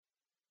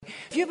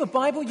If you have a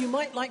Bible, you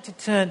might like to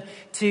turn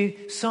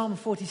to Psalm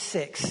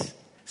 46.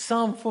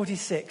 Psalm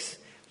 46.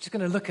 I'm just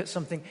going to look at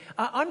something.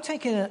 I'm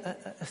taking a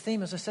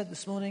theme, as I said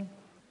this morning,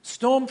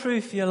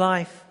 storm-proof your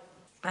life.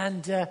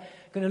 And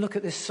going to look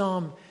at this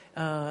psalm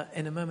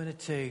in a moment or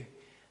two.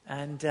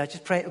 And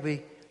just pray it'll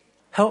be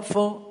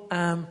helpful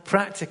and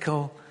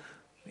practical,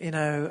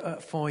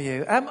 for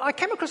you. I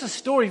came across a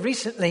story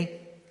recently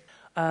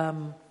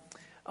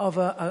of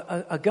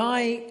a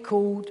guy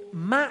called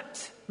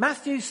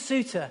Matthew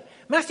Suter.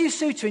 Matthew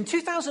Suter, in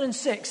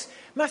 2006,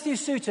 Matthew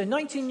Suter,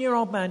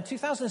 19-year-old man,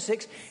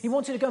 2006, he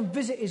wanted to go and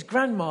visit his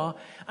grandma,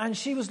 and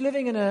she was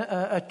living in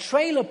a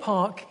trailer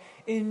park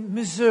in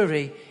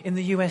Missouri in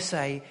the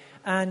USA.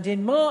 And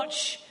in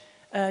March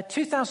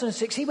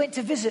 2006, he went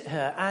to visit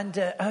her and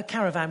her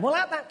caravan. Well,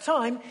 at that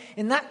time,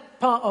 in that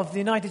part of the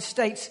United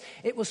States,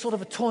 it was sort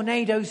of a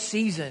tornado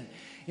season.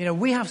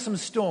 We have some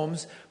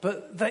storms,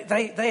 but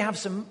they have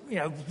some,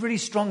 really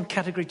strong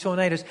category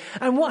tornadoes.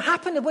 And what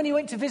happened when he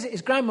went to visit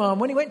his grandma,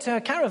 and when he went to her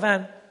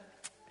caravan,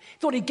 he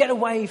thought he'd get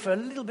away for a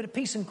little bit of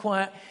peace and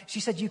quiet. She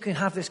said, "You can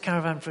have this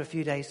caravan for a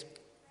few days."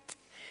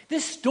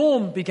 This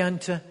storm began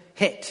to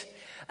hit.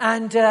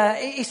 And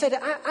he said,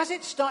 as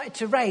it started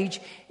to rage,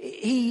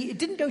 he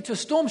didn't go to a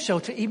storm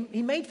shelter.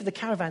 He made for the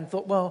caravan,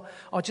 thought, well,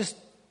 I'll just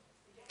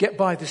get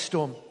by this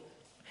storm.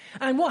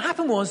 And what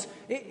happened was,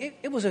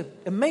 it was a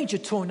major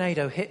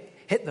tornado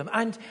hit them.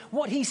 And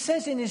what he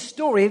says in his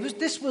story,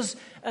 this was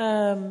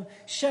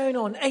shown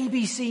on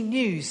ABC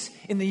News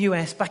in the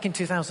US back in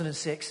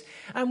 2006.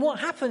 And what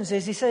happens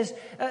is, he says,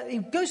 he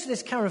goes to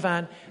this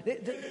caravan,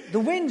 the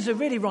winds are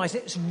really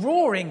rising, it's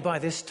roaring by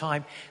this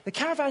time. The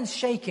caravan's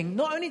shaking.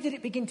 Not only did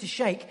it begin to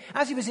shake,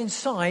 as he was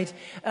inside,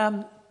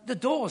 the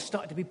doors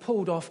started to be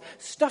pulled off.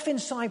 Stuff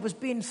inside was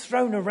being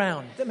thrown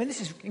around. I mean, this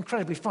is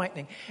incredibly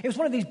frightening. It was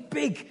one of these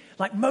big,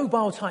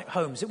 mobile-type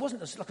homes. It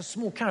wasn't like a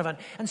small caravan.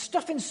 And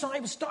stuff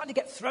inside was starting to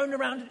get thrown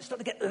around. It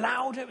started to get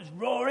louder. It was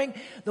roaring.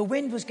 The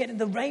rain was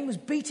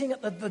beating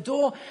at the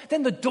door.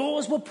 Then the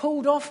doors were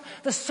pulled off.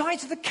 The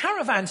sides of the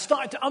caravan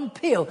started to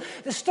unpeel.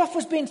 The stuff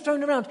was being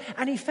thrown around.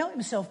 And he felt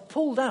himself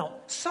pulled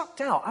out, sucked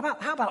out.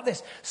 How about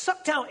this?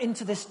 Sucked out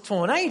into this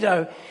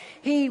tornado.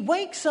 He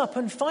wakes up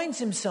and finds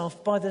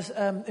himself by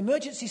the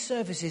emergency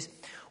services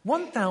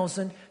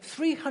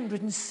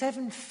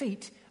 1,307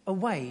 feet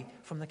away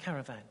from the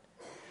caravan.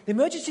 The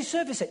emergency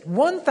service said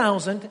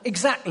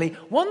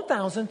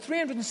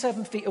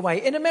 1,307 feet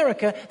away. In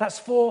America, that's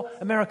 4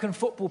 American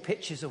football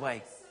pitches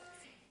away.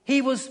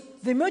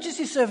 The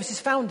emergency services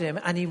found him,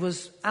 and he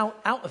was out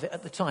of it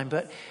at the time,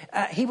 but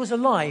he was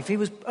alive. He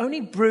was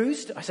only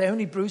bruised, I say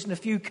only bruised, and a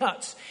few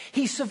cuts.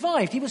 He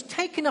survived. He was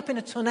taken up in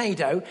a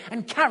tornado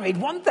and carried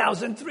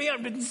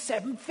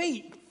 1,307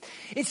 feet.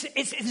 It's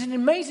an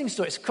amazing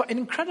story. It's an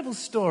incredible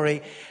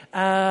story.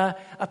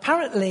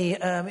 Apparently,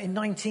 in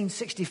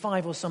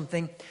 1965 or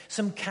something,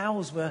 some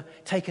cows were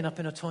taken up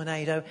in a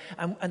tornado,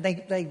 and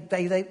they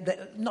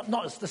not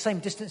the same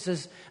distance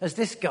as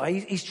this guy.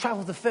 He's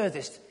travelled the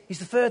furthest. He's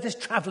the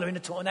furthest traveller in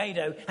a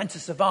tornado, and to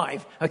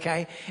survive.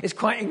 Okay, it's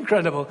quite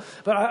incredible.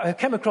 But I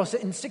came across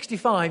it in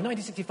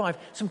 1965.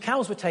 Some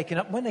cows were taken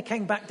up. When they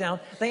came back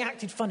down, they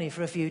acted funny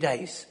for a few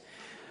days.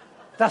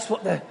 That's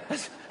what the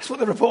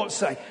reports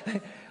say.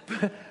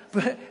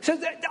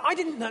 I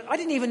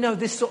didn't even know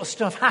this sort of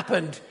stuff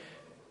happened,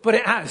 but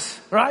it has,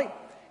 right?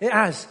 It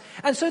has.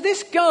 And so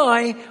this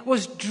guy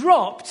was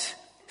dropped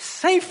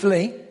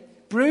safely,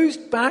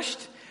 bruised,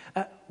 bashed,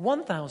 at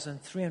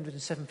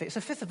 1,307 feet. It's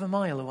a fifth of a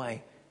mile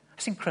away.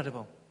 That's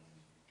incredible.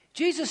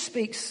 Jesus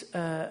speaks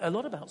a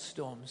lot about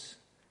storms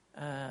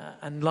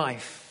and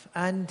life.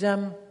 And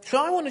so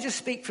I want to just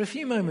speak for a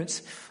few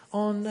moments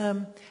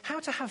on how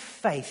to have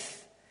faith.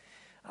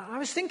 I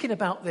was thinking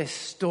about this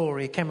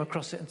story, came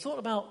across it, and thought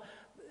about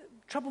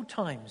troubled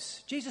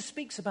times. Jesus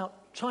speaks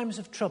about times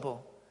of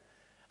trouble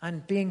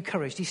and be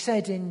encouraged. He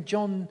said in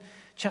John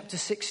chapter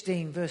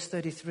 16, verse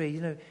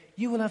 33,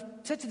 you will have,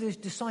 said to the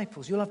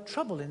disciples, you'll have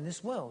trouble in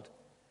this world,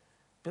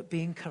 but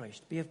be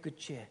encouraged, be of good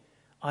cheer.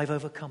 I've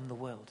overcome the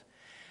world.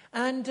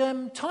 And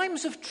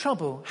times of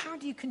trouble, how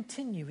do you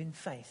continue in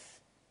faith?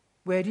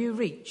 Where do you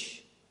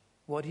reach?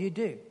 What do you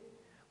do?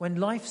 When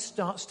life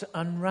starts to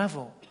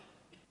unravel,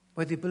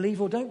 whether you believe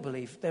or don't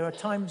believe, there are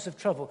times of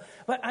trouble.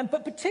 But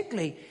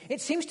particularly, it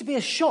seems to be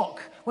a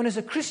shock when as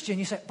a Christian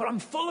you say, but I'm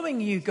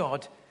following you,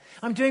 God.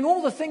 I'm doing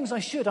all the things I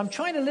should. I'm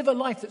trying to live a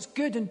life that's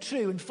good and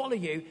true and follow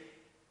you.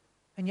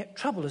 And yet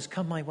trouble has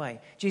come my way.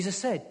 Jesus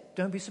said,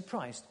 don't be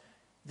surprised.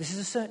 This is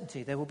a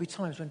certainty. There will be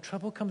times when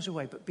trouble comes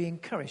away, but be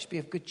encouraged, be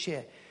of good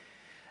cheer.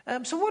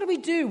 So what do we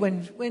do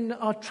when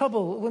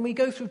we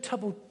go through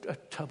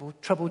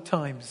troubled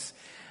times?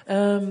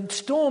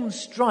 Storm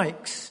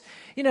strikes.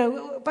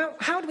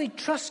 About how do we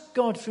trust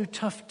God through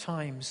tough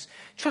times?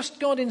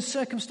 Trust God in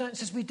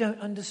circumstances we don't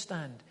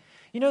understand.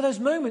 Those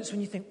moments when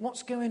you think,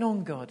 what's going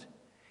on, God?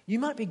 You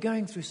might be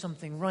going through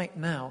something right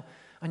now,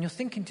 and you're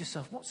thinking to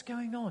yourself, what's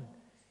going on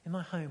in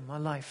my home, my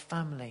life,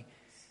 family,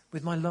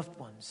 with my loved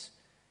ones,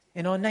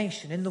 in our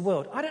nation, in the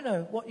world? I don't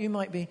know what you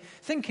might be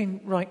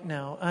thinking right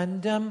now.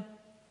 And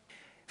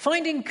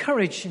Finding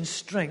courage and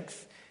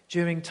strength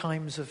during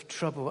times of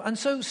trouble. And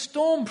so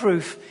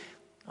stormproof,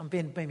 I'm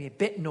being maybe a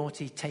bit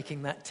naughty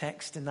taking that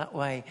text in that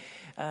way,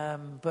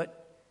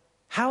 but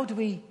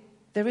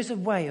there is a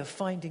way of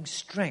finding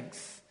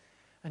strength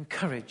and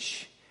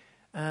courage.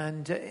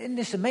 And in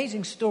this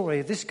amazing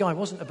story, this guy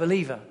wasn't a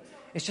believer.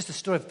 It's just a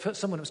story of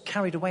someone who was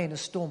carried away in a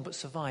storm but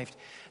survived.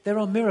 There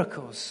are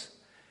miracles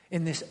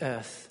in this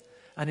earth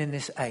and in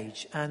this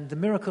age. And the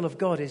miracle of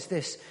God is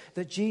this,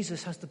 that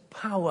Jesus has the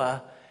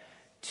power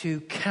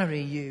to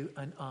carry you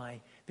and I,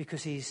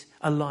 because he's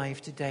alive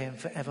today and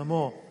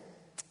forevermore.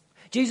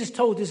 Jesus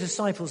told his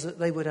disciples that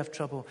they would have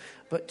trouble,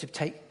 but to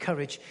take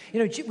courage.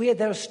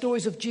 There are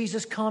stories of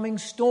Jesus calming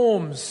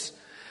storms,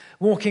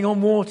 walking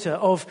on water.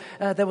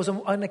 There was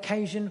an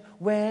occasion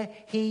where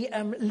he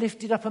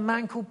lifted up a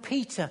man called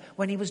Peter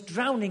when he was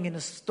drowning in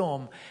a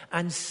storm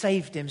and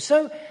saved him.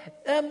 So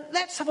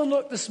let's have a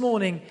look this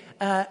morning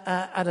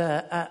at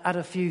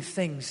a few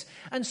things.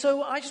 And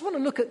so I just want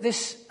to look at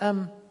this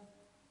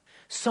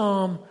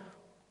Psalm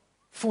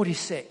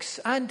 46.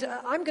 And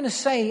I'm going to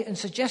say and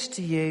suggest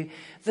to you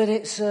that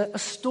it's a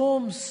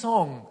storm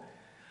song.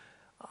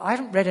 I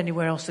haven't read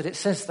anywhere else that it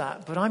says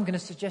that, but I'm going to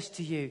suggest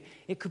to you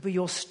it could be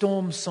your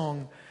storm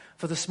song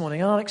for this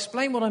morning. And I'll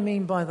explain what I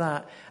mean by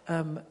that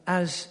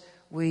as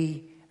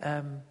we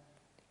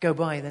go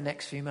by the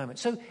next few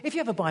moments. So if you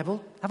have a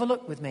Bible, have a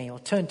look with me or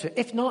turn to it.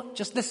 If not,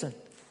 just listen.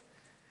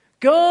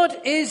 God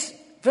is,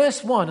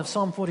 verse 1 of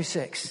Psalm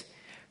 46,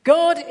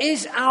 God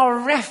is our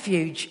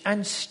refuge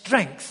and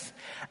strength,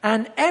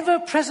 an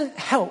ever-present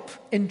help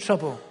in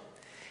trouble.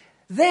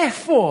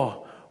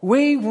 Therefore,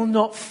 we will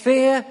not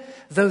fear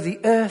though the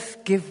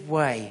earth give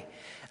way,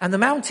 and the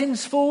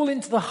mountains fall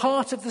into the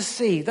heart of the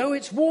sea, though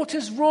its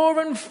waters roar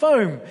and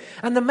foam,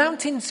 and the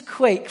mountains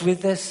quake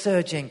with their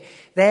surging.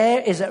 There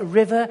is a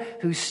river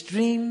whose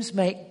streams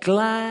make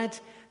glad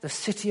the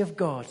city of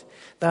God,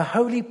 the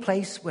holy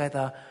place where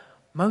the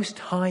Most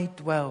High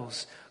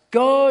dwells.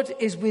 God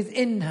is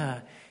within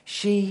her.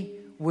 She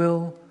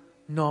will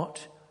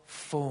not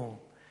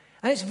fall.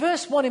 And it's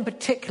verse 1 in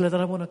particular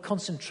that I want to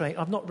concentrate.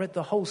 I've not read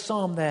the whole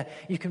psalm there.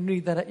 You can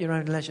read that at your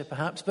own leisure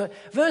perhaps. But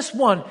verse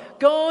 1,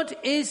 God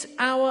is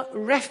our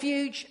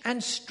refuge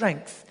and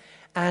strength,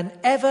 an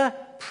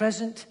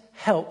ever-present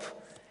help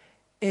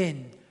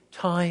in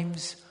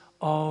times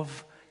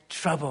of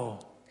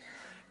trouble.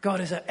 God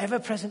is an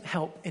ever-present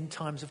help in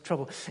times of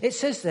trouble. It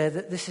says there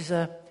that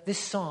this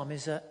psalm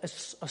is a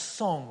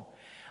song.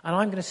 And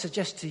I'm going to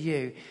suggest to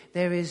you,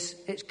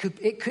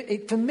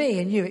 for me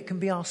and you, it can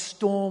be our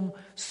storm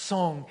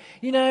song.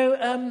 In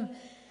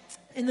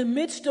the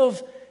midst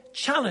of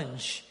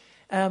challenge,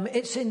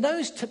 it's in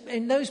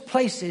those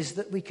places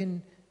that we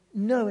can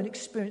know and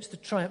experience the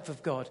triumph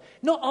of God.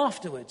 Not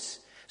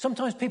afterwards.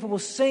 Sometimes people will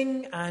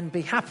sing and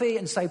be happy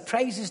and say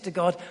praises to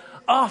God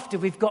after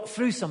we've got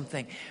through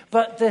something.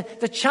 But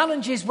the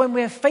challenge is when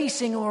we're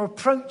facing or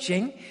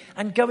approaching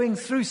and going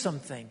through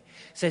something.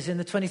 It says in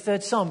the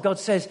 23rd Psalm, God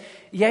says,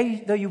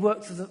 yea, though you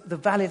walk through the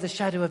valley of the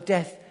shadow of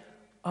death,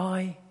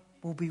 I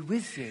will be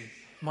with you.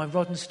 My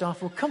rod and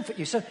staff will comfort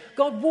you. So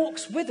God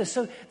walks with us.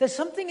 So there's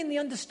something in the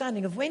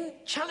understanding of when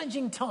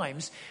challenging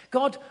times,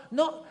 God,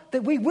 not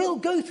that we will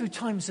go through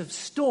times of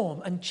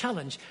storm and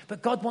challenge,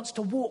 but God wants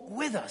to walk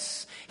with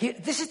us.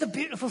 This is the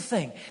beautiful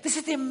thing. This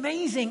is the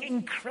amazing,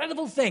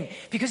 incredible thing.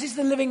 Because he's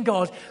the living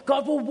God,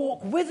 God will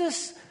walk with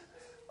us,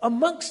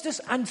 amongst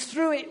us and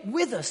through it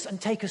with us and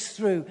take us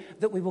through,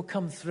 that we will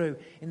come through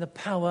in the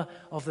power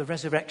of the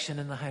resurrection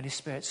and the Holy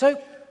Spirit.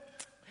 So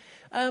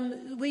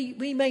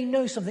we may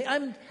know something.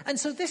 And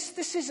so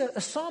this is a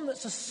psalm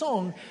that's a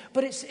song,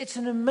 but it's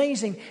an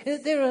amazing...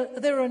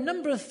 There are a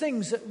number of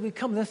things that we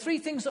come... There are three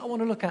things that I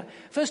want to look at.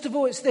 First of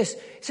all, it's this.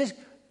 It says,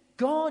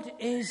 God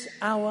is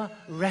our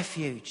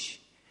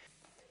refuge.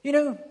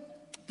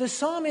 The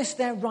psalmist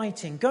they're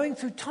writing, going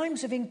through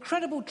times of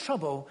incredible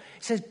trouble,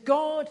 it says,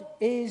 God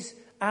is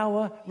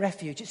our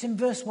refuge. It's in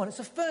verse 1. It's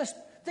the first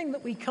thing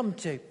that we come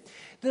to.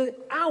 The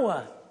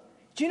our.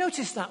 Do you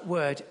notice that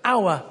word?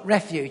 Our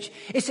refuge.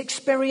 It's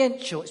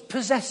experiential. It's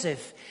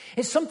possessive.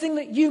 It's something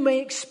that you may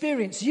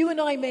experience. You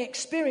and I may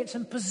experience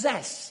and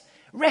possess.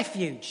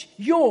 Refuge.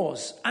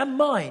 Yours and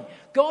mine.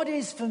 God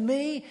is for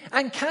me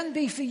and can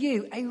be for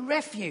you a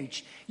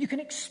refuge. You can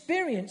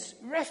experience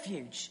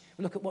refuge.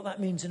 We'll look at what that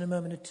means in a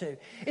moment or two.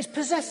 It's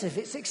possessive.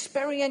 It's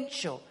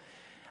experiential.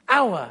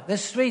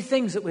 There's three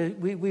things that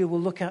we will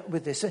look at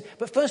with this.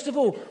 But first of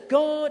all,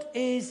 God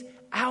is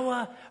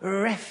our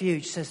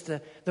refuge, says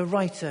the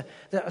writer.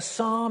 That a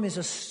psalm is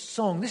a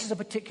song. This is a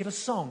particular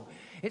song.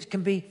 It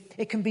can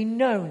be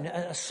known,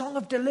 a song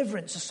of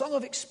deliverance, a song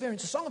of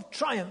experience, a song of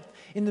triumph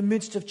in the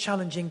midst of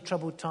challenging,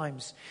 troubled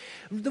times.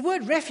 The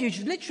word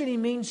refuge literally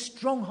means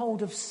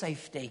stronghold of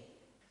safety,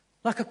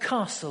 like a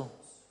castle,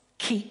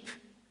 keep.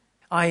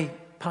 I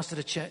pastored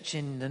a church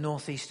in the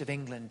northeast of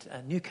England,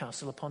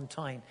 Newcastle upon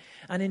Tyne.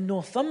 And in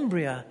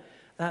Northumbria,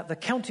 the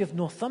county of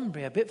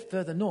Northumbria, a bit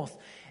further north,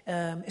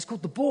 it's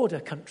called the Border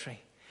Country.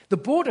 The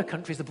Border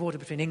Country is the border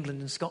between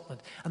England and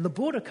Scotland. And the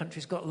Border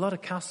Country's got a lot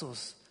of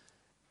castles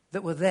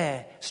that were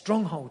there,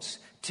 strongholds,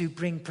 to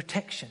bring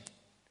protection.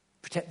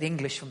 Protect the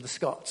English from the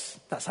Scots.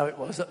 That's how it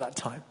was at that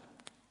time.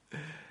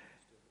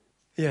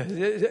 Yeah,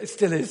 it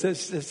still is.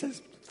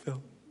 It's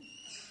Phil.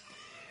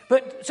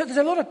 But so there's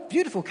a lot of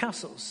beautiful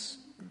castles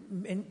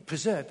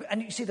preserved.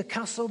 And you see the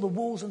castle, the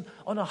walls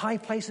on a high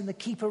place and the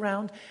keep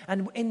around.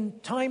 And in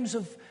times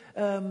of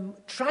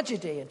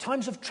tragedy and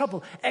times of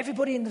trouble,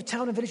 everybody in the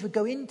town and village would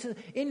go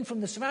in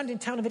from the surrounding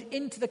town and village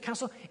into the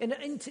castle,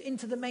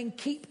 into the main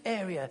keep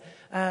area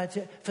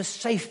for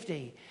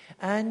safety.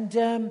 And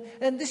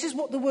this is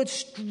what the word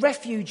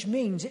refuge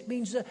means. It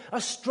means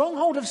a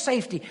stronghold of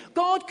safety.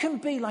 God can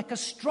be like a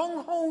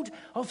stronghold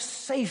of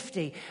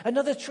safety.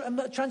 Another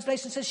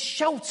translation says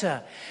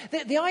shelter.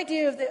 The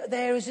idea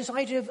there is this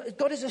idea of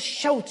God is a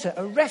shelter,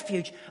 a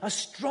refuge, a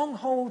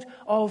stronghold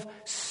of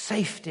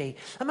safety.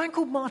 A man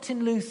called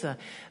Martin Luther.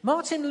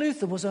 Martin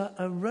Luther was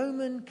a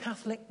Roman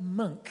Catholic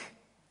monk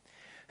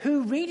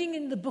who, reading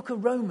in the book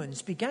of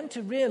Romans, began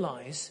to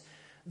realize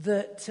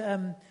that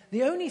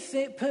the only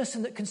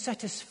person that can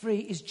set us free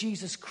is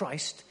Jesus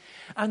Christ,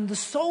 and the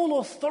sole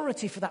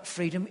authority for that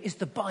freedom is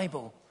the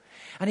Bible.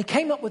 And he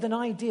came up with an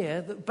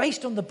idea that,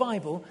 based on the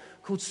Bible,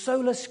 called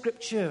sola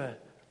scriptura,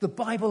 the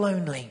Bible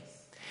only.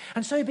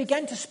 And so he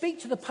began to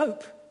speak to the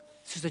Pope.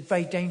 This is a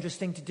very dangerous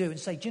thing to do, and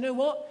say, do you know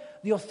what?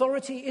 The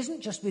authority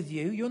isn't just with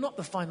you. You're not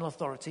the final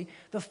authority.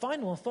 The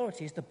final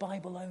authority is the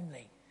Bible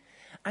only.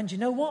 And you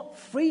know what?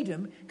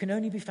 Freedom can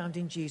only be found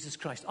in Jesus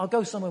Christ. I'll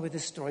go somewhere with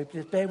this story.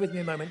 Just bear with me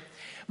a moment.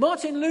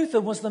 Martin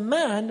Luther was the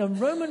man, a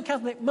Roman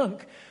Catholic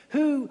monk,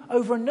 who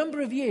over a number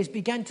of years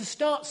began to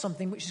start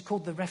something which is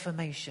called the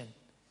Reformation,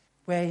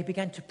 where he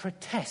began to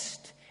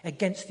protest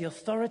against the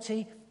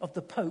authority of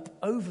the Pope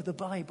over the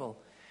Bible.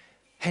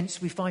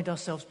 Hence, we find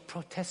ourselves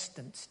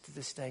Protestants to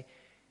this day.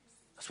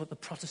 That's what the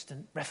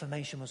Protestant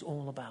Reformation was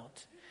all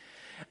about.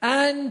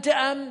 And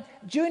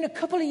during a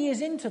couple of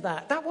years into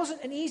that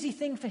wasn't an easy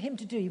thing for him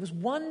to do. He was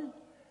one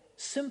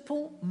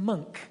simple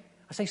monk.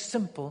 I say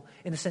simple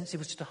in the sense he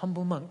was just a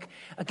humble monk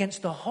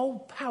against the whole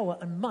power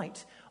and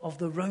might of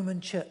the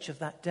Roman church of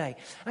that day.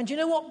 And you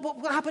know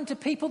what happened to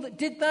people that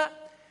did that?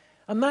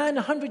 A man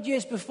 100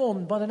 years before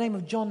by the name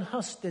of John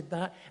Huss did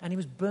that, and he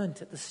was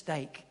burnt at the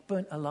stake,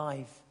 burnt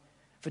alive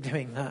for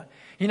doing that.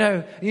 You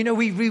know,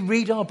 we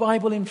reread our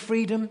Bible in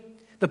freedom,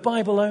 the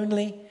Bible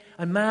only.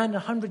 A man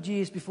 100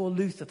 years before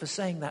Luther, for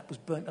saying that, was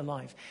burnt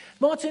alive.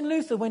 Martin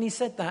Luther, when he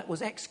said that,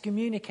 was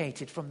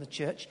excommunicated from the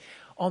church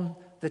on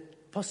the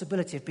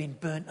possibility of being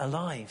burnt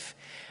alive.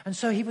 And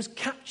so he was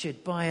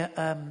captured by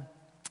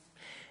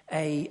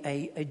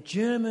a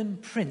German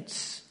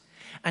prince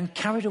and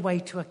carried away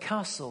to a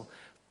castle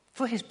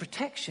for his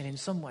protection in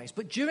some ways.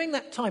 But during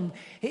that time,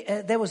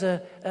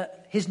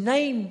 his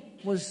name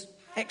was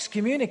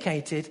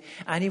excommunicated,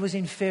 and he was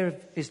in fear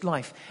of his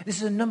life. This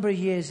is a number of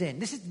years in.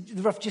 This is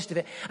the rough gist of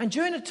it. And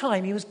during a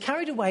time, he was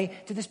carried away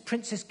to this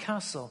prince's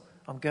castle.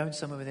 I'm going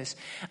somewhere with this.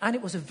 And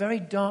it was a very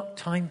dark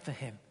time for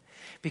him,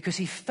 because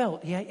he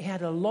felt he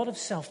had a lot of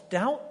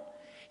self-doubt.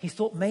 He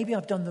thought, maybe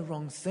I've done the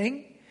wrong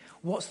thing.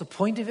 What's the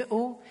point of it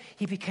all?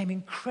 He became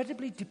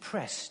incredibly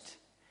depressed.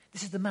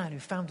 This is the man who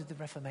founded the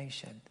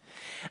Reformation.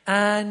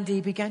 And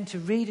he began to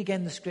read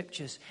again the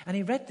scriptures. And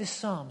he read this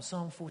psalm,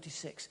 Psalm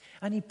 46.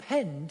 And he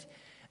penned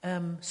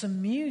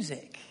some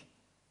music.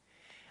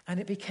 And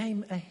it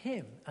became a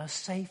hymn, a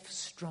safe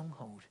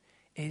stronghold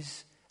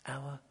is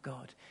our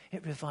God.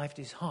 It revived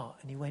his heart.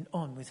 And he went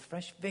on with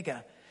fresh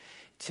vigor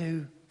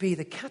to be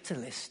the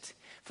catalyst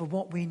for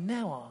what we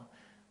now are.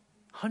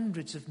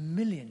 Hundreds of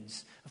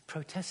millions of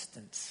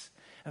Protestants.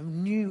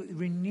 And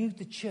renewed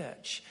the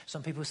church.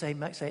 Some people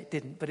might say it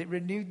didn't, but it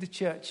renewed the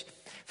church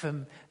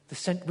from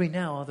we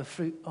now are the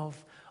fruit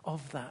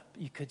of that,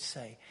 you could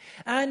say.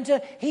 And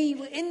he,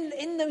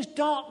 in those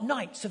dark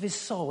nights of his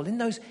soul,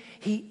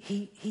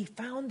 he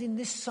found in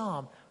this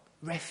psalm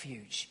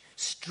refuge,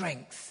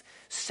 strength,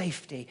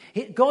 safety.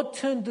 God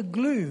turned the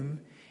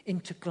gloom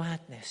into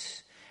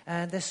gladness.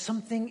 And there's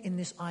something in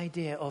this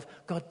idea of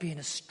God being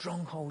a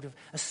stronghold, of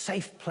a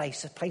safe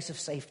place, a place of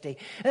safety.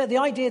 The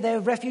idea there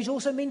of refuge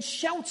also means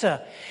shelter.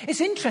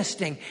 It's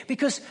interesting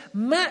because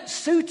Matt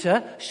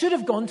Suter should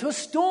have gone to a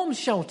storm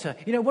shelter.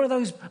 You know, one of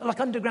those like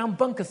underground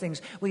bunker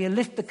things where you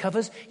lift the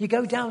covers, you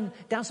go down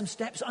some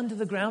steps under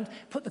the ground,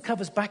 put the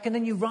covers back, and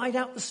then you ride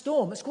out the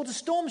storm. It's called a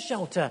storm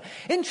shelter.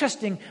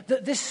 Interesting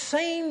that this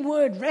same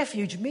word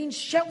refuge means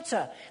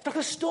shelter. It's like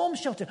a storm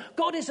shelter.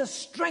 God is a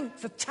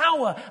strength, a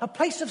tower, a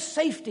place of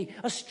safety.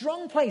 A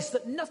strong place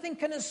that nothing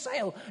can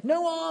assail,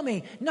 no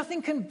army,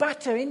 nothing can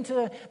batter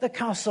into the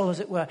castle, as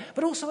it were,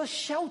 but also a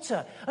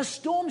shelter, a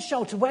storm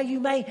shelter where you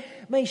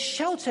may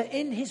shelter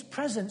in his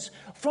presence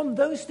from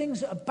those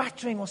things that are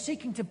battering or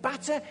seeking to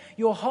batter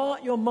your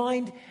heart, your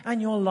mind,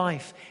 and your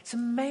life. It's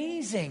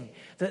amazing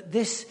that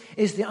this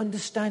is the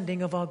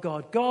understanding of our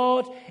God.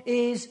 God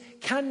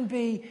can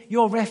be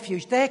your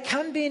refuge. There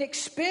can be an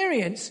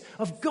experience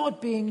of God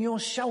being your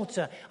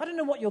shelter. I don't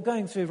know what you're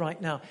going through right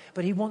now,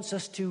 but he wants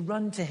us to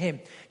run to him.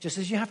 Just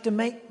as you have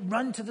to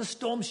run to the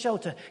storm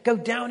shelter, go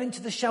down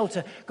into the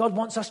shelter, God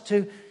wants us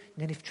to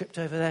nearly tripped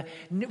over there,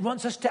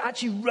 wants us to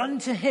actually run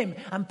to him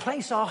and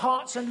place our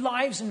hearts and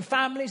lives and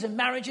families and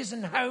marriages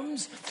and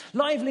homes,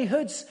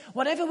 livelihoods,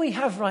 whatever we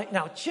have right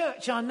now,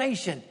 church, our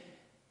nation,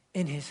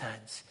 in his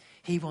hands.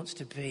 He wants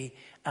to be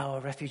our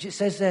refuge. It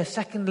says there,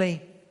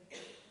 secondly,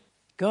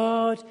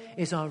 God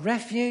is our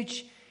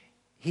refuge.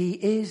 He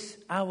is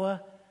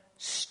our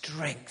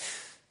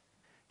strength.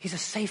 He's a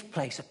safe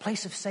place, a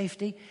place of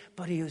safety,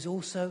 but he is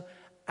also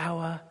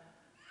our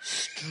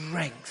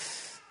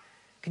strength.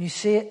 Can you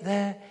see it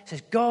there? It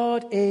says,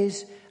 God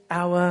is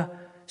our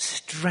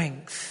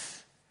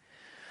strength.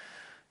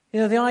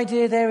 You know, the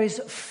idea there is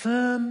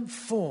firm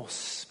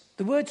force.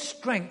 The word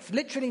strength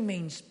literally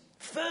means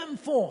firm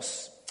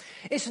force.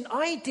 It's an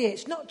idea.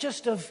 It's not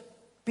just of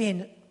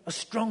being a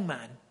strong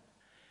man.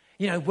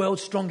 You know,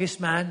 world's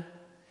strongest man.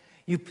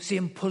 You see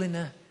him pulling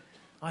a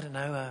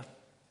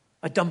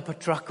dumper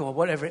truck or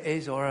whatever it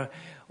is, or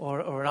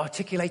an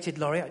articulated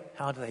lorry.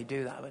 How do they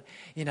do that? But,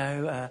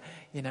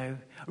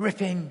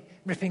 ripping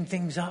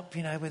things up,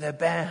 with their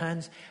bare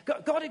hands.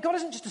 God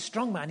isn't just a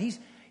strong man. The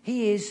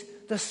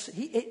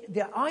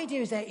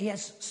idea is that he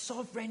has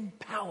sovereign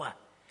power,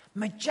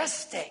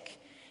 majestic.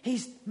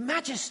 He's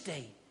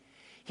majesty.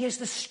 He has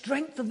the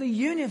strength of the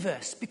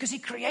universe because he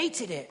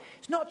created it.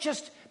 It's not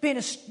just being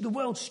the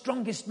world's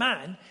strongest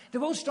man. The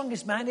world's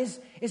strongest man is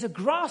a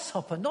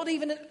grasshopper, not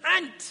even an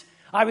ant.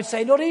 I would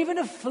say not even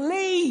a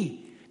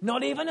flea,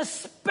 not even a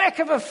speck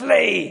of a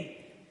flea,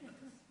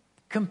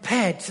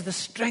 compared to the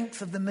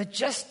strength of the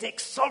majestic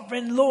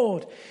sovereign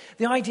Lord.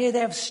 The idea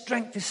there of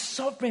strength is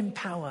sovereign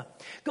power.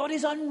 God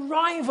is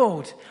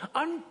unrivaled,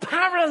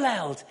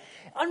 unparalleled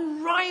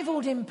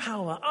in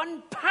power,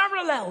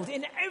 unparalleled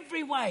in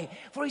every way,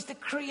 for he's the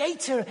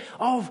creator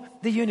of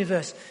the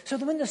universe. So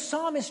that when the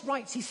psalmist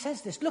writes, he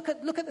says this. Look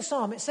at the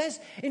psalm. It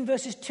says in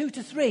verses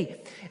 2-3,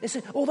 it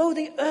says, although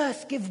the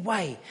earth give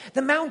way,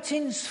 the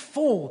mountains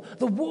fall,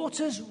 the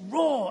waters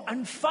roar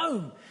and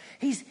foam.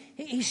 He's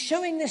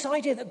showing this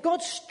idea that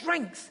God's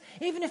strength,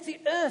 even if the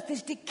earth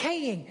is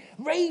decaying,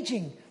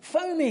 raging,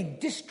 foaming,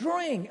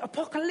 destroying,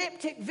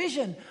 apocalyptic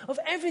vision of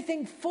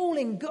everything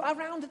falling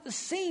around at the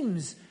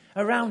seams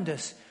around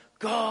us,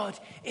 God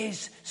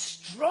is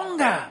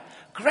stronger,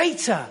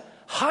 greater,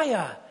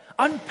 higher,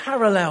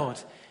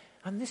 unparalleled.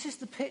 And this is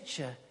the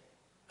picture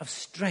of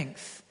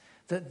strength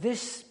that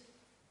this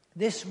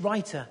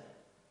writer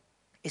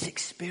is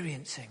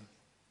experiencing.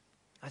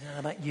 I don't know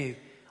about you.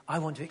 I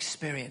want to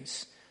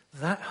experience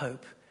that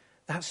hope,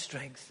 that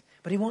strength.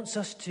 But he wants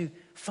us to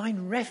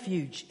find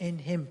refuge in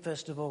him,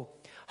 first of all.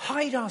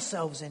 Hide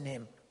ourselves in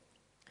him.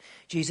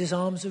 Jesus'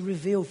 arms are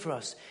revealed for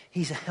us.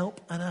 He's a help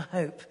and a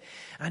hope.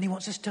 And he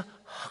wants us to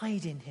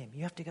hide in him.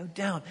 You have to go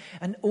down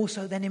and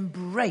also then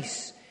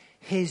embrace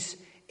his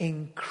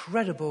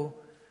incredible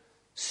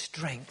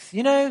strength.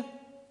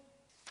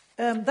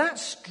 That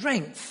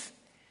strength,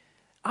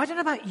 I don't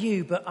know about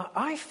you, but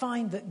I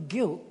find that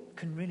guilt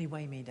can really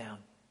weigh me down.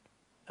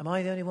 Am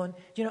I the only one?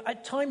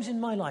 At times in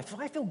my life, if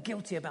I feel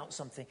guilty about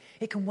something,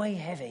 it can weigh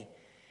heavy.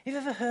 Have you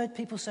ever heard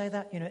people say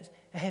that? It's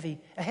a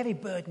heavy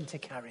burden to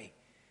carry.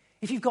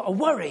 If you've got a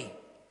worry,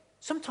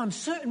 sometimes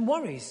certain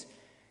worries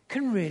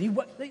can really,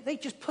 they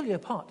just pull you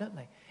apart, don't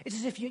they? It's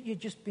as if you're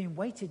just being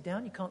weighted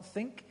down. You can't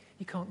think.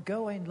 You can't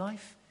go in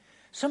life.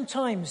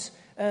 Sometimes,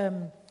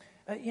 certain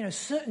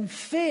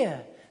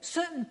fear,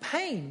 certain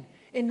pain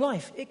in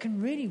life, it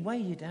can really weigh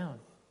you down.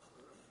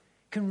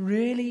 Can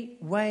really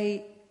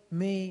weigh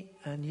me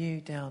and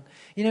you down.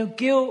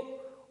 Guilt,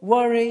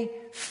 worry,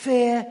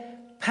 fear,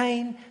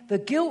 pain. The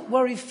guilt,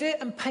 worry, fear,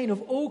 and pain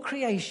of all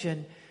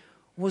creation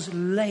was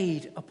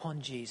laid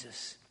upon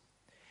Jesus.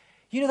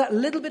 That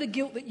little bit of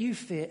guilt that you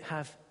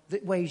have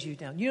that weighs you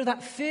down.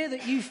 That fear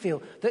that you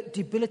feel that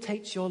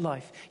debilitates your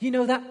life.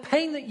 That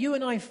pain that you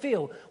and I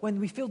feel when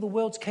we feel the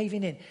world's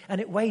caving in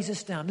and it weighs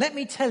us down. Let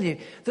me tell you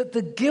that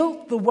the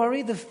guilt, the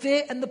worry, the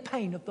fear and the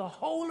pain of the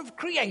whole of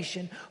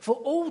creation for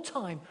all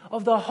time,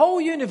 of the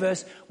whole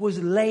universe,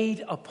 was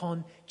laid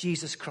upon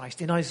Jesus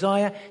Christ. In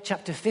Isaiah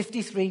chapter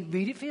 53,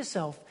 read it for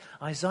yourself.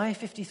 Isaiah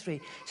 53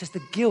 says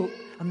the guilt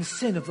and the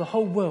sin of the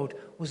whole world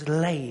was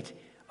laid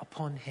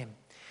upon him.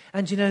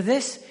 And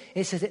this?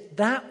 It says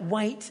that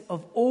weight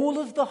of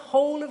the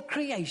whole of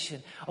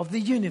creation, of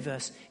the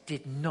universe,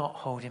 did not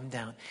hold him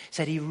down. It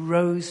said he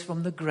rose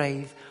from the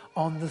grave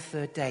on the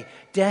third day.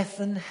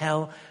 Death and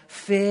hell,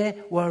 fear,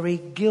 worry,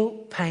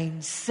 guilt,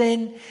 pain,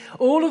 sin,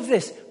 all of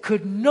this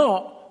could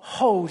not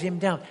hold him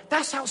down.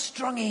 That's how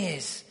strong he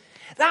is.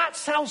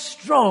 That's how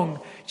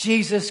strong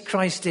Jesus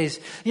Christ is.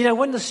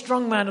 When the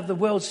strong man of the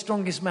world's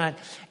strongest man,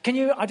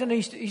 I don't know,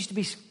 it used to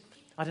be,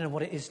 I don't know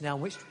what it is now,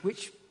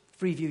 which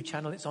Freeview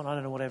channel it's on, I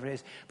don't know, whatever it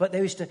is. But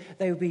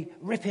they would be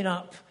ripping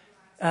up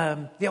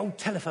the old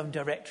telephone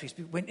directories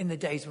in the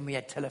days when we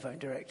had telephone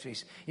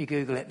directories. You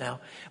Google it now.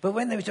 But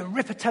when they were to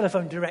rip a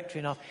telephone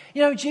directory off,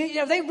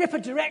 they rip a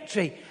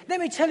directory. Let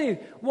me tell you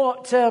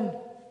what,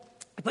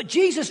 but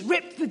Jesus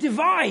ripped the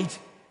divide.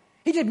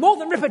 He did more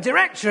than rip a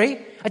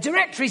directory. A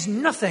directory's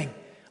nothing.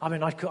 I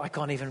mean, I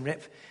can't even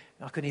rip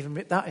I couldn't even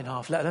rip that in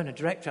half, let alone a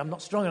directory. I'm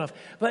not strong enough.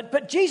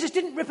 But Jesus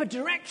didn't rip a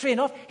directory in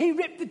half. He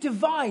ripped the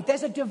divide.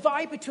 There's a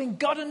divide between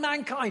God and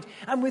mankind.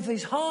 And with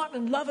his heart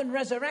and love and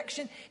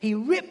resurrection, he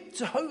ripped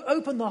to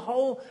open the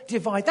whole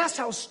divide. That's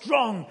how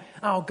strong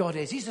our God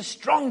is. He's a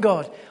strong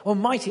God,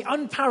 almighty,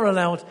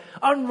 unparalleled,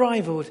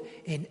 unrivaled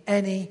in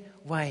any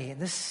way.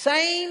 And the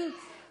same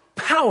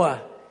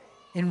power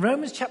in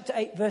Romans chapter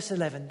 8, verse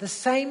 11, the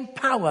same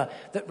power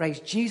that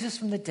raised Jesus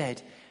from the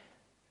dead,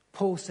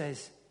 Paul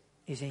says,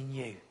 is in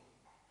you.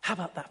 How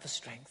about that for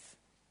strength?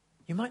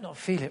 You might not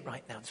feel it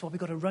right now. That's why we've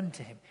got to run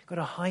to him, got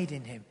to hide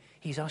in him.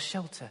 He's our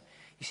shelter.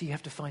 You see, you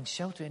have to find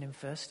shelter in him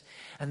first.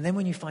 And then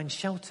when you find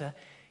shelter,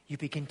 you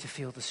begin to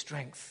feel the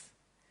strength.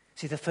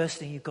 See, the first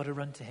thing, you've got to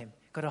run to him,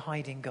 got to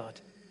hide in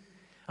God.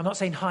 I'm not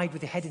saying hide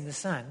with your head in the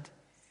sand,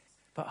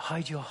 but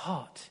hide your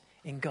heart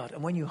in God.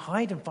 And when you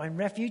hide and find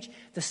refuge,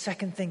 the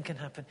second thing can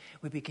happen.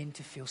 We begin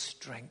to feel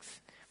strength.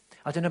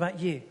 I don't know about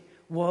you.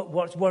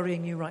 What's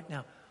worrying you right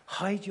now?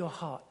 Hide your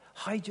heart.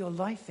 Hide your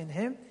life in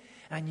him,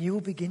 and you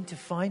will begin to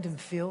find and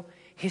feel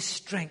his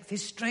strength.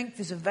 His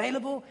strength is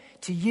available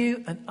to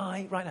you and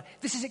I right now.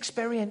 This is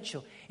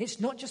experiential.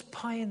 It's not just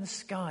pie in the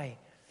sky.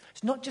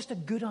 It's not just a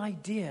good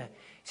idea.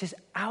 It says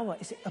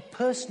it's a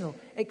personal,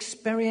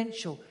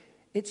 experiential.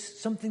 It's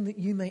something that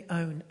you may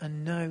own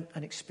and know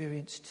and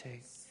experience too.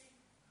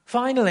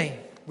 Finally,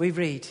 we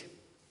read, it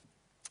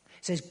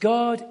says,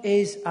 God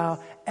is our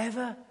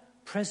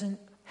ever-present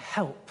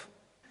help.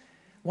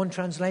 One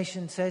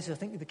translation says, I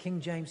think the King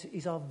James,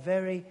 is our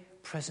very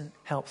present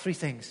help. Three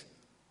things.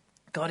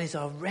 God is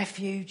our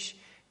refuge,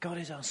 God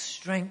is our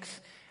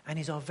strength, and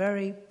he's our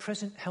very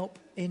present help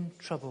in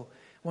trouble.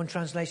 One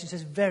translation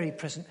says very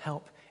present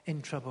help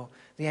in trouble.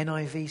 The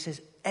NIV says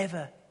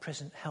ever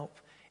present help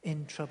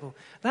in trouble.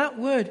 That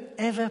word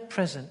ever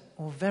present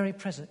or very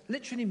present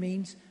literally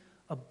means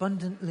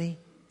abundantly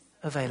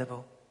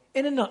available.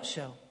 In a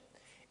nutshell,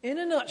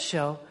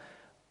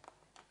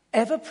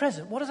 ever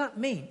present, what does that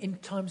mean in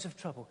times of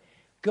trouble?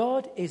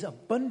 God is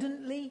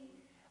abundantly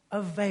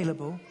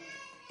available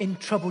in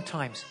troubled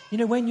times. You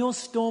know, when your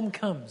storm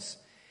comes,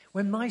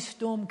 when my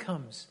storm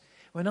comes,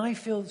 when I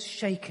feel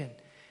shaken,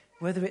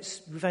 whether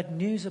it's we've had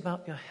news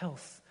about your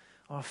health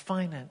or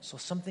finance or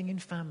something in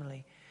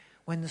family,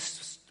 when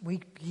we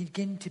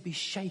begin to be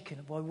shaken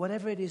by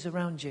whatever it is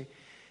around you,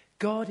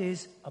 God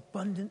is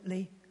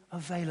abundantly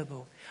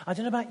available. I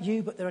don't know about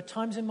you, but there are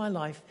times in my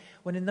life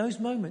when in those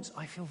moments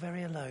I feel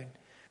very alone.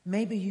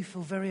 Maybe you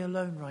feel very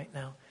alone right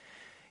now.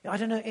 I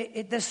don't know,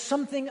 there's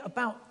something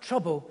about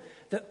trouble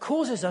that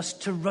causes us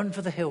to run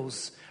for the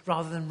hills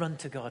rather than run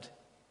to God.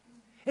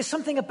 It's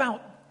something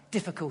about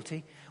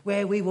difficulty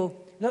where we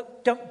will,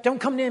 look, don't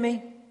come near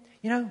me,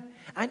 you know.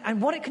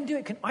 And what it can do,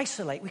 it can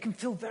isolate. We can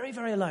feel very,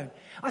 very alone.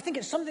 I think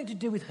it's something to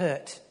do with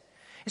hurt.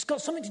 It's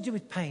got something to do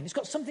with pain. It's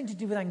got something to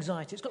do with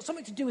anxiety. It's got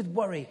something to do with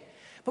worry.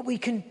 But we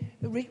can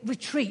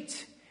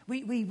retreat.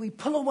 We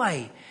pull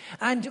away.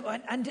 And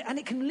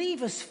it can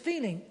leave us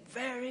feeling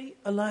very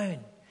alone.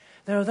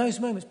 There are those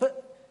moments.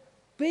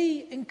 But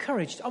be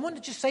encouraged. I want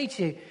to just say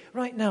to you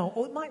right now,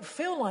 or it might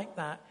feel like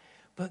that,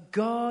 but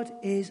God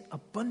is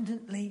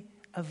abundantly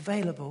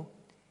available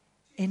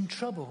in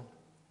trouble.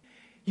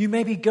 You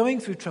may be going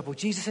through trouble.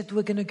 Jesus said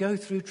we're going to go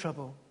through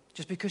trouble.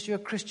 Just because you're a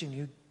Christian,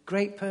 you're a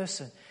great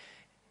person,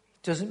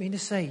 doesn't mean to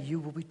say you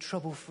will be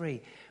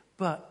trouble-free.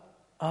 But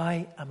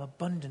I am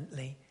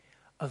abundantly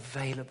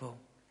available.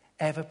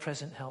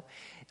 Ever-present help.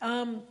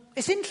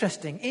 It's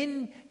interesting.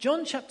 In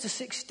John chapter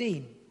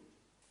 16,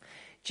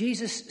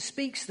 Jesus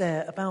speaks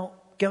there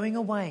about going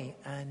away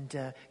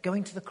and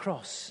going to the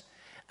cross.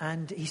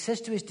 And he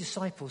says to his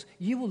disciples,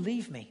 you will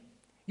leave me.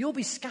 You'll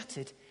be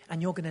scattered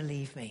and you're going to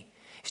leave me.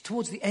 It's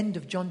towards the end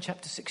of John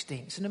chapter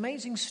 16. It's an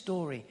amazing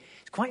story.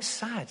 It's quite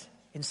sad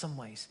in some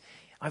ways.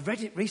 I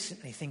read it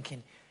recently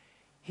thinking,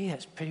 yeah,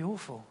 it's pretty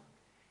awful.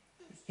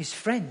 His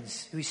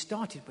friends who he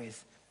started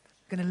with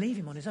are going to leave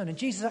him on his own. And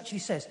Jesus actually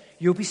says,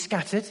 you'll be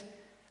scattered.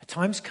 A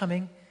time's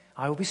coming.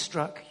 I will be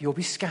struck. You'll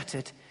be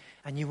scattered.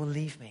 And you will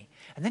leave me.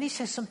 And then he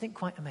says something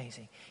quite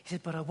amazing. He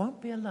said, but I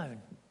won't be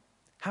alone.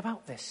 How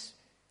about this?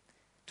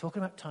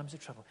 Talking about times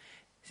of trouble.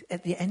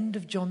 At the end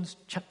of John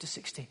chapter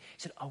 16, he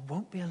said, I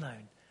won't be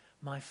alone.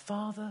 My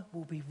Father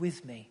will be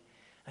with me,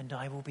 and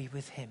I will be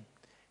with him.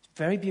 It's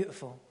very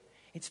beautiful.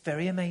 It's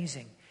very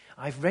amazing.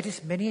 I've read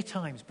it many a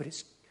times, but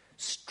it's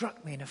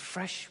struck me in a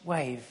fresh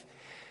wave.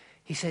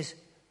 He says,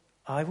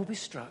 I will be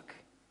struck.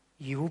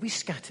 You will be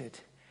scattered.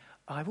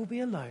 I will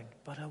be alone,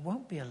 but I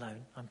won't be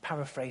alone. I'm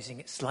paraphrasing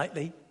it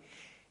slightly.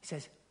 He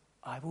says,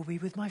 I will be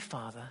with my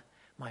Father.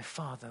 My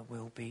Father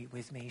will be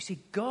with me. You see,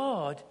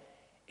 God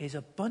is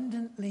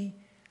abundantly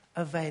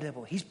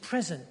available. He's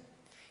present.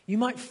 You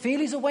might feel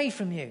he's away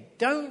from you.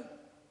 Don't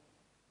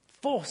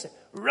force it.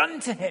 Run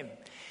to him.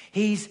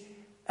 He's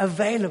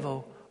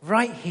available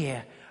right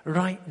here,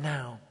 right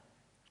now.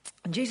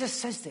 And Jesus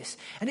says this.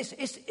 And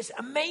it's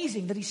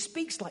amazing that he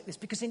speaks like this,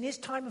 because in his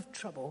time of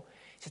trouble,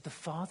 he says, the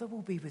Father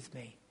will be with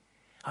me.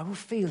 I will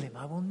feel him.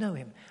 I will know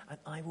him. And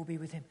I will be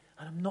with him.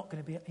 And I'm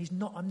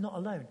not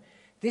alone.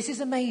 This is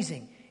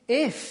amazing.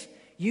 If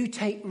you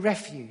take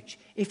refuge,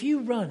 if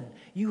you run,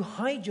 you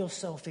hide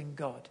yourself in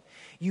God,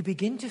 you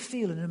begin to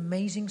feel an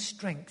amazing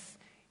strength,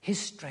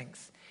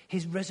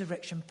 His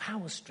resurrection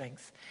power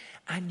strength,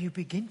 and you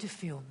begin to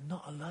feel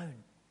not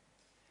alone.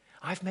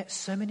 I've met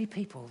so many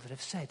people that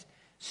have said,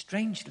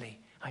 strangely,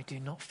 I do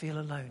not feel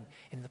alone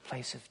in the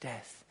place of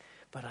death,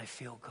 but I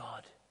feel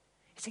God.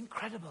 It's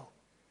incredible.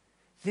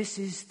 This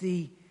is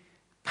the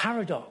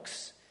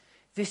paradox.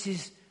 This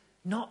is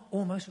not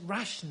almost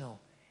rational.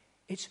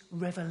 It's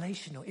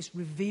revelational. It's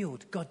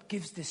revealed. God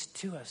gives this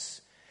to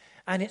us.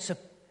 And it's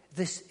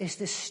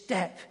this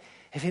step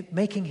of it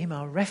making Him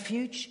our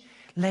refuge,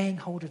 laying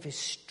hold of His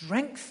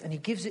strength, and He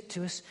gives it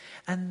to us,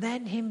 and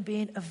then Him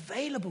being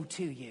available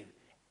to you.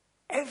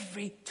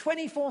 Every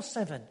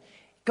 24/7,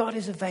 God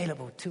is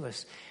available to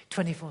us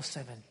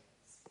 24/7.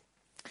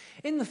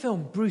 In the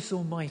film Bruce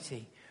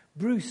Almighty,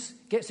 Bruce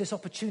gets this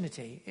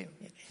opportunity.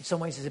 In some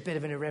ways, it's a bit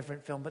of an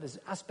irreverent film, but there's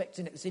aspects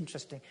in it that's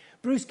interesting.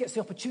 Bruce gets the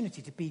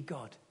opportunity to be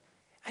God.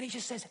 And he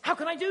just says, how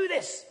can I do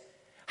this?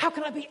 How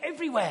can I be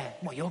everywhere?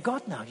 Well, you're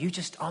God now. You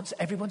just answer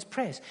everyone's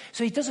prayers.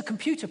 So he does a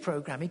computer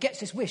program. He gets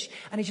his wish,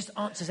 and he just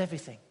answers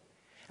everything.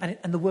 And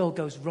the world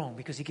goes wrong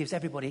because he gives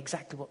everybody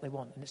exactly what they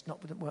want, and it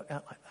doesn't work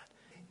out like that.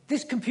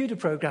 This computer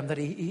program that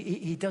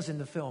he does in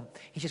the film,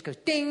 he just goes,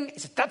 ding, he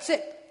says, that's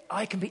it.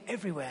 I can be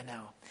everywhere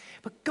now.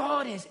 But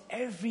God is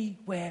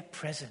everywhere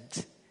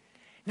present.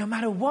 No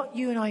matter what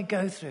you and I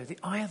go through, the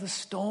eye of the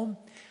storm,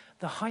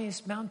 the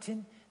highest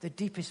mountain, the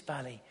deepest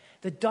valley,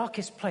 the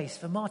darkest place.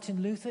 For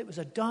Martin Luther, it was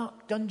a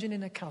dark dungeon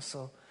in a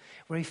castle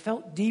where he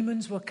felt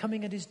demons were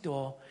coming at his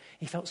door.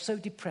 He felt so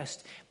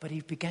depressed, but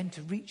he began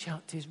to reach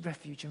out to his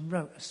refuge and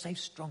wrote, a safe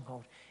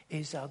stronghold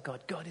is our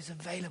God. God is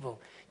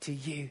available to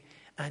you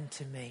and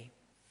to me.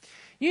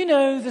 You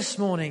know, this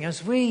morning,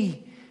 as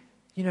we,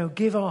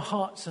 give our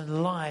hearts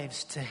and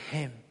lives to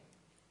Him,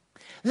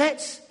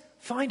 let's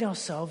find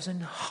ourselves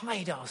and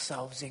hide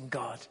ourselves in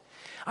God.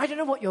 I don't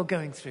know what you're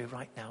going through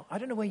right now. I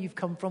don't know where you've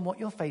come from, what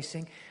you're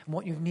facing, and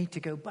what you need to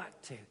go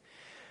back to.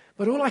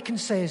 But all I can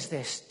say is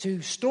this: to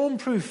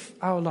stormproof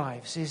our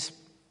lives is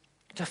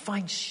to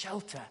find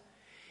shelter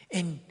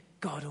in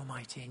God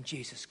Almighty, in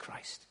Jesus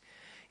Christ.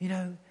 We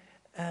don't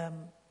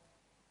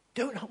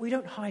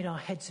hide our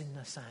heads in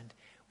the sand.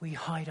 We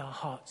hide our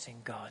hearts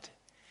in God.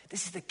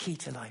 This is the key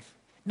to life.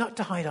 Not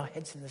to hide our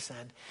heads in the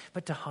sand,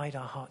 but to hide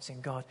our hearts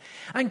in God.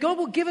 And God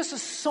will give us a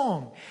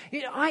song.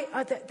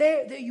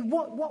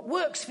 What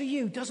works for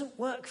you doesn't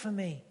work for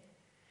me.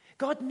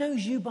 God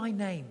knows you by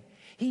name.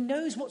 He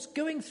knows what's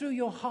going through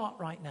your heart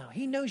right now.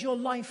 He knows your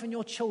life and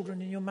your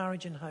children and your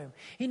marriage and home.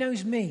 He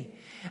knows me.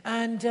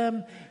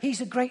 And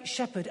He's a great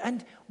shepherd.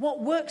 And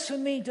what works for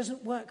me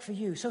doesn't work for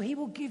you. So He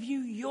will give you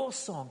your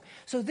song.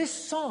 So this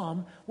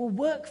psalm will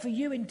work for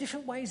you in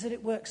different ways that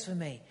it works for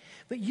me.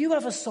 But you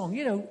have a song.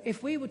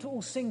 If we were to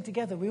all sing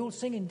together, we all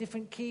sing in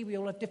different key. We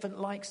all have different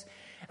likes.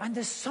 And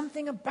there's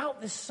something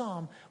about this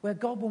psalm where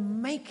God will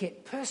make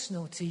it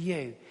personal to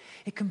you.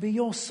 It can be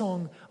your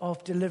song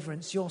of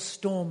deliverance, your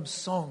storm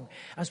song,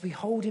 as we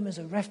hold Him as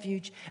a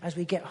refuge, as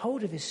we get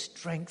hold of His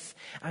strength,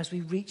 as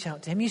we reach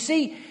out to Him. You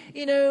see,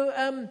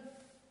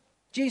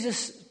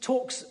 Jesus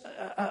talks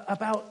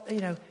about,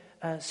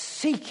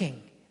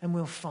 seeking and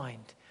we'll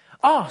find.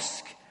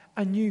 Ask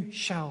and you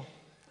shall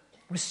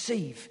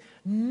receive.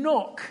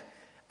 Knock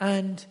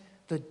and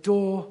the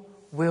door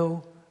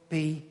will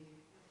be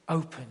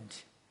opened.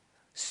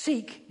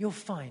 Seek, you'll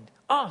find.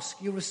 Ask,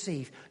 you'll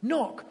receive.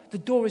 Knock, the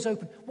door is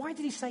open. Why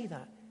did He say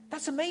that?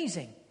 That's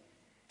amazing.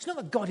 It's not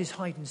that God is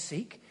hide and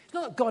seek. It's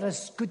not that God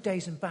has good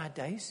days and bad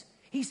days.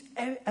 He's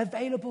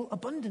available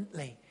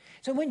abundantly.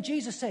 So when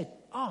Jesus said,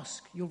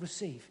 ask, you'll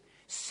receive.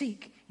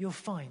 Seek, you'll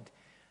find.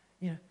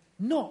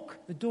 Knock,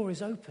 the door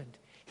is opened.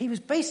 He was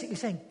basically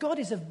saying, God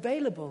is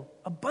available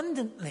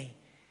abundantly.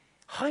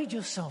 Hide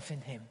yourself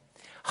in Him.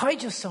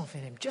 Hide yourself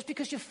in Him. Just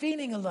because you're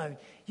feeling alone,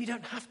 you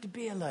don't have to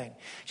be alone.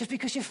 Just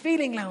because you're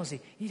feeling lousy,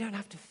 you don't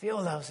have to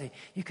feel lousy.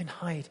 You can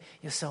hide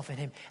yourself in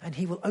Him, and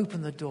He will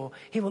open the door.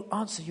 He will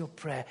answer your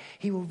prayer.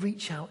 He will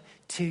reach out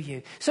to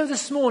you. So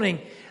this morning,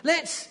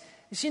 let's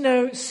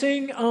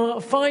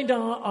find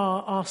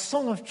our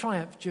song of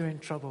triumph during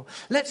trouble.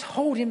 Let's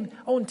hold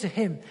on to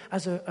Him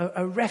as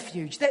a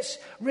refuge. Let's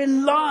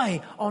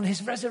rely on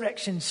His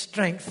resurrection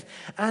strength,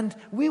 and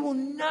we will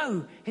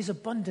know His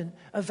abundant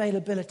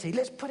availability.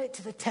 Let's put it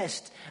to the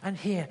test and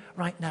here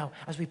right now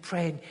as we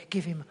pray and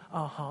give Him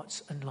our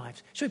hearts and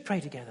lives. Shall we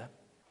pray together?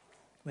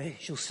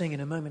 She'll sing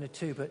in a moment or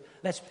two, but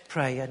let's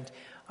pray. And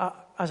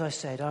as I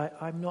said,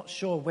 I'm not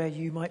sure where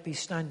you might be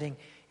standing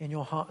in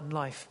your heart and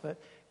life,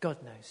 but God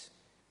knows.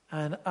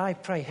 And I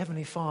pray,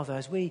 Heavenly Father,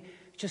 as we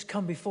just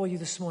come before you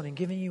this morning,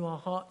 giving you our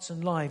hearts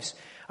and lives,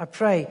 I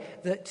pray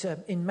that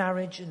in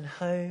marriage and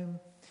home,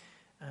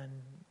 and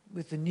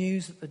with the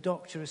news that the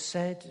doctor has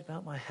said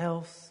about my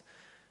health,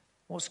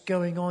 what's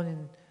going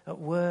on at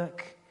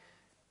work,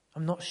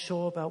 I'm not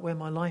sure about where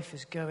my life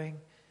is going,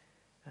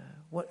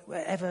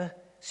 whatever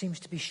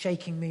seems to be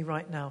shaking me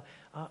right now,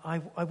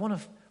 I want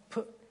to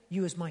put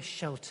you as my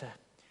shelter,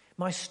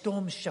 my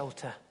storm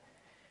shelter.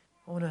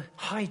 I want to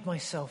hide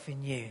myself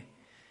in you.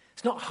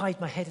 It's not hide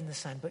my head in the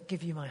sand, but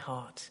give you my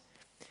heart,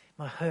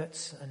 my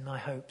hurts and my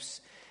hopes.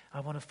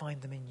 I want to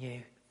find them in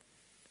you.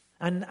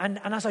 And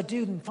as I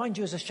do and find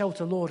you as a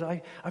shelter, Lord,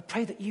 I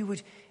pray that you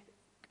would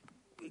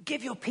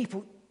give your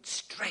people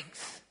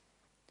strength,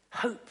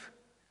 hope,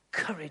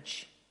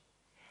 courage,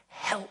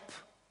 help.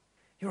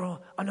 You're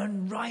an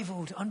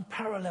unrivaled,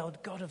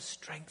 unparalleled God of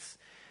strength,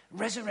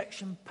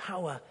 resurrection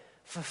power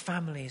for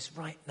families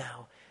right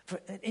now,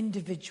 for an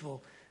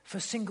individual, for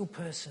a single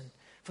person,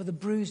 for the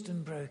bruised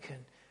and broken.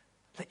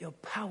 Let your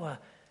power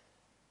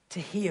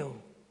to heal,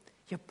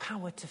 your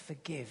power to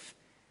forgive,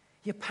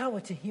 your power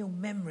to heal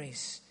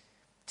memories,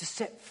 to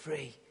set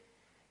free,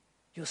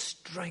 your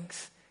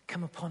strength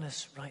come upon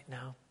us right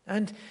now.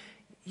 And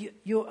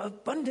you're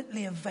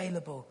abundantly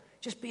available.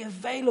 Just be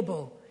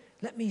available.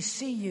 Let me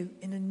see you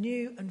in a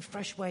new and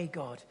fresh way,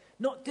 God.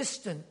 Not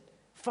distant,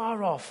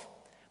 far off,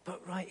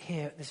 but right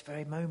here at this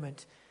very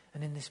moment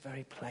and in this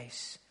very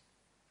place.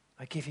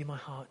 I give you my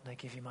heart and I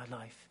give you my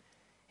life.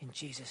 In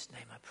Jesus'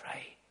 name I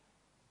pray.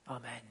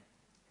 Amen.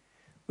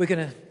 We're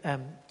going to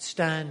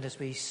stand as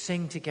we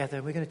sing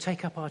together. We're going to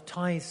take up our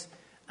tithes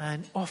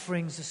and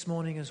offerings this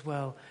morning as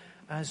well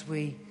as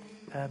we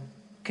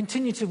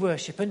continue to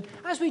worship. And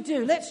as we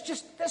do, let's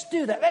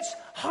do that. Let's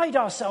hide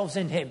ourselves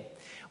in him.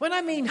 When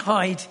I mean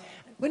hide,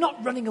 we're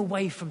not running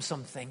away from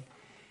something,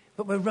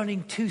 but we're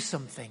running to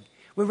something.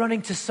 We're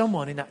running to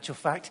someone, in actual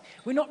fact.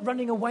 We're not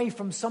running away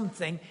from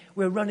something,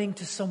 we're running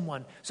to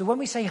someone. So when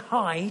we say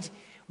hide,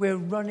 we're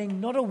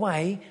running not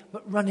away,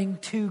 but running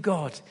to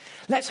God.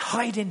 Let's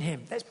hide in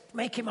him. Let's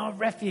make him our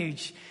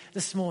refuge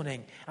this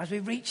morning as we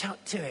reach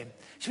out to him.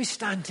 Should we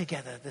stand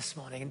together this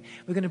morning? And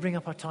we're going to bring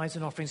up our tithes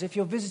and offerings. If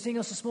you're visiting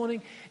us this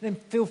morning, then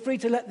feel free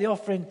to let the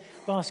offering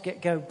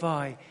basket go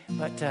by.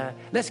 But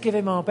let's give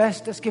him our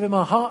best. Let's give him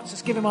our hearts.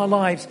 Let's give him our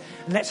lives.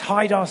 And let's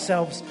hide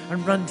ourselves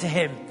and run to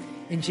him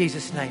in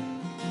Jesus' name.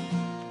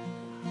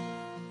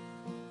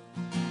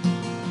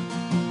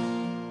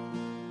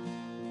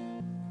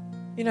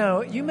 You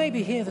know, you may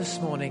be here this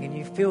morning and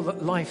you feel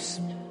that life's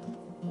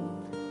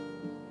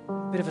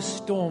a bit of a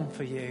storm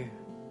for you.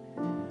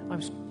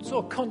 I'm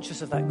sort of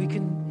conscious of that. We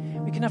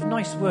can have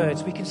nice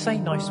words. We can say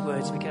nice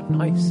words. We can have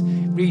nice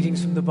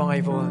readings from the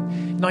Bible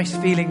and nice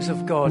feelings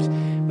of God.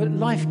 But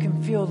life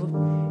can feel,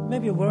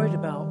 maybe you're worried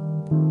about,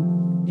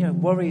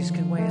 worries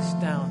can weigh us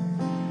down.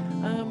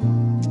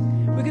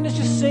 We're going to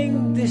just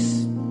sing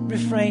this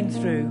refrain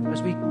through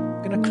as we're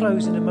going to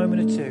close in a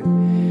moment or two.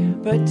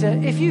 But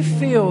if you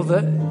feel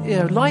that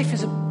life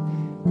is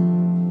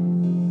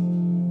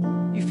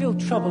you feel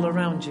trouble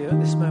around you at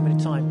this moment in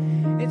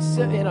time, it's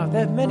there are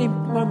many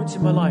moments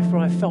in my life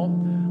where I felt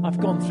I've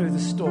gone through the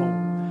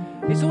storm.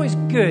 It's always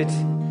good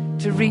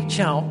to reach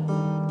out.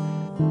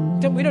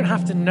 We don't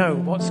have to know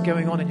what's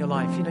going on in your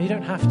life, you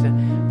don't have to,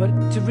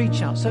 but to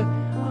reach out. So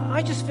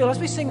I just feel as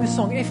we sing this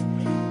song,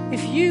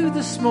 if you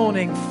this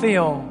morning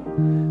feel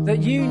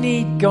that you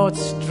need God's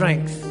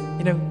strength,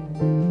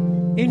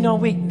 in our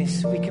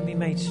weakness, we can be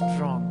made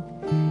strong.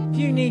 If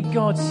you need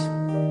God's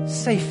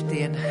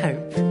safety and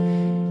hope,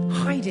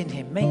 hide in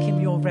him. Make him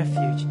your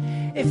refuge.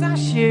 If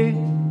that's you,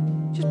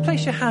 just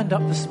place your hand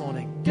up this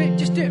morning.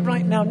 Just do it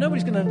right now.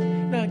 Nobody's going to,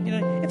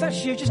 if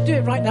that's you, just do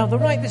it right now. The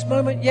right this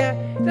moment,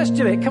 let's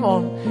do it. Come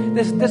on.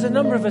 There's a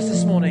number of us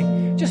this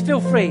morning. Just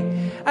feel free.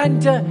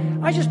 And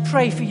I just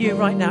pray for you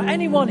right now.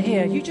 Anyone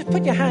here, you just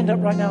put your hand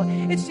up right now.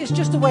 It's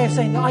just a way of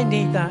saying that I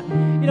need that.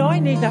 I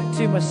need that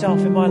too myself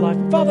in my life.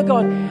 Father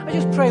God, I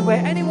just pray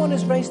where anyone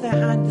has raised their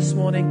hand this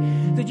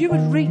morning, that you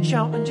would reach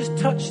out and just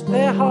touch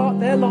their heart,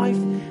 their life,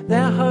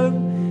 their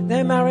home,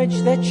 their marriage,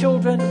 their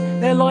children,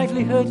 their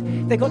livelihood.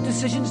 They've got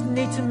decisions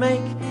they need to make.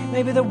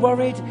 Maybe they're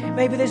worried.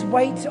 Maybe there's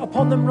weight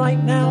upon them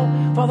right now.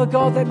 Father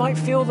God, they might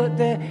feel that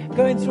they're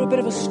going through a bit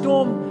of a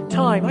storm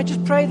time. I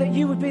just pray that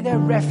you would be their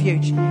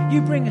refuge.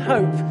 You bring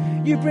hope.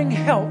 You bring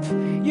help.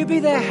 You be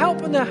their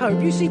help and their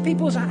hope. You see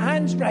people's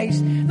hands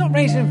raised, not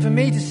raising them for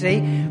me to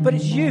see, but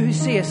it's you who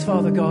see us,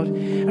 Father God.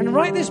 And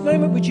right this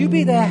moment, would you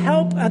be their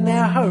help and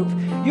their hope?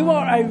 You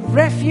are a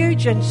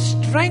refuge and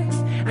strength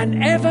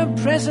and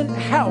ever-present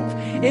help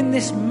in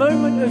this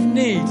moment of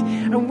need.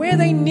 And where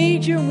they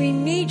need you, and we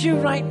need you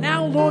right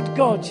now, Lord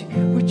God,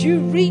 would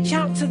you reach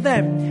out to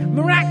them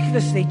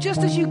miraculously,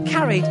 just as you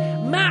carried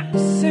Matt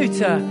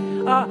Suter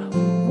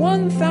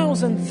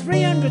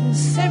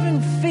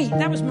 1,307 feet.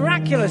 That was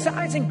miraculous.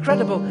 That's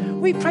incredible.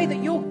 We pray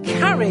that you'll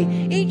carry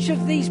each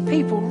of these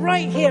people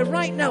right here,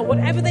 right now,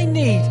 whatever they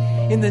need,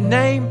 in the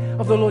name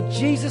of the Lord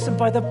Jesus, and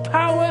by the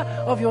power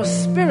of your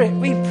Spirit,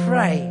 we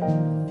pray.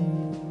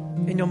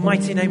 In your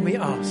mighty name we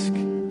ask.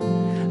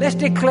 Let's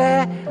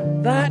declare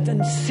that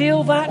and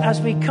seal that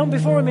as we come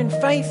before him in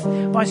faith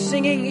by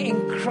singing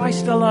in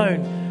Christ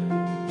alone.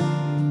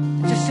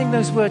 Just sing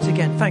those words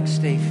again. Thanks,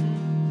 Steve.